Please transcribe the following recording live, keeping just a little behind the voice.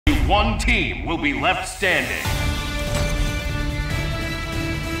one team will be left standing.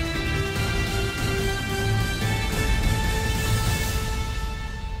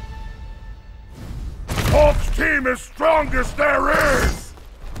 Hulk's team is strongest there is!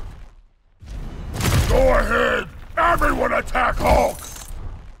 Go ahead! Everyone attack Hulk!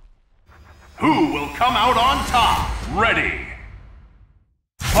 Who will come out on top? Ready!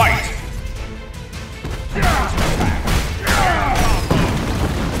 Fight!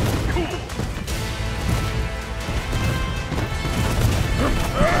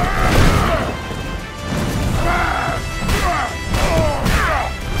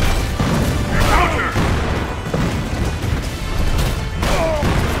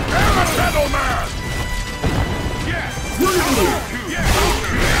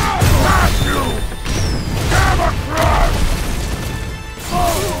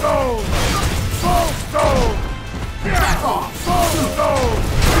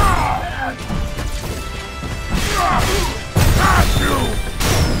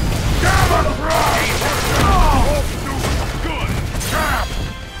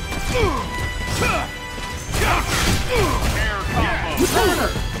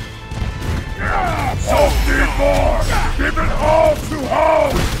 Give it all to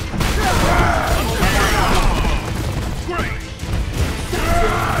Hulk! Great!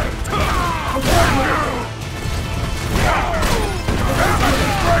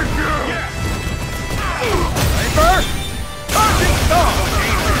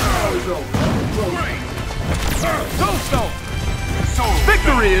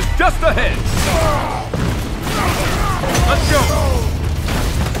 Victory is just ahead! Let's go!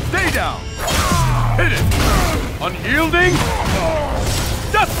 Stay down! Hit it! Unyielding!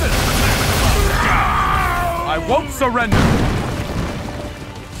 Justice! I won't surrender!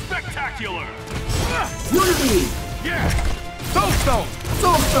 Spectacular! Unity! Yeah! Soulstone!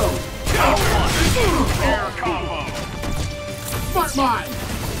 Soulstone! Air combo! Smart Mind!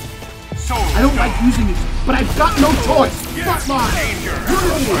 Soul I don't like using it, but I've got no choice! Yes. Smart Mind! Danger!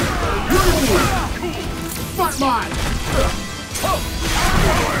 Unity! Unity! Smart Mind!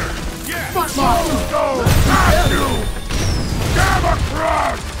 Yes. Smart Mind! Go! Got you! Gamma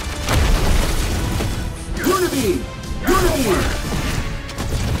Crush! Unity! Unity!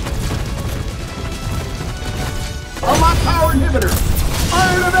 Unlock Power Inhibitor!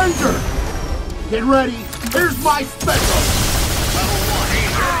 Iron Avenger! Get ready! Here's my special! Level 1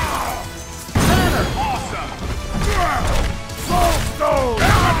 danger! Banner! Awesome! Soulstone!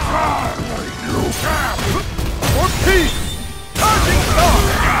 Gamma Crush! You cap! For peace! Charging Star!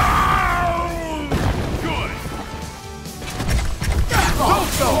 Good!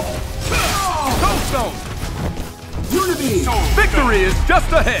 Soulstone! Soulstone! Unity! Victory is just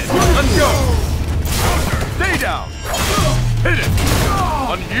ahead! Let's go! Stay down! Hit it!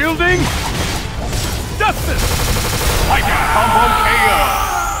 Unyielding! Justice! Like a combo KO!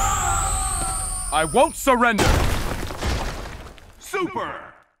 I won't surrender!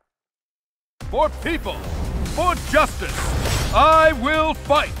 Super! For people! For justice! I will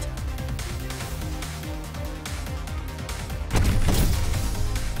fight!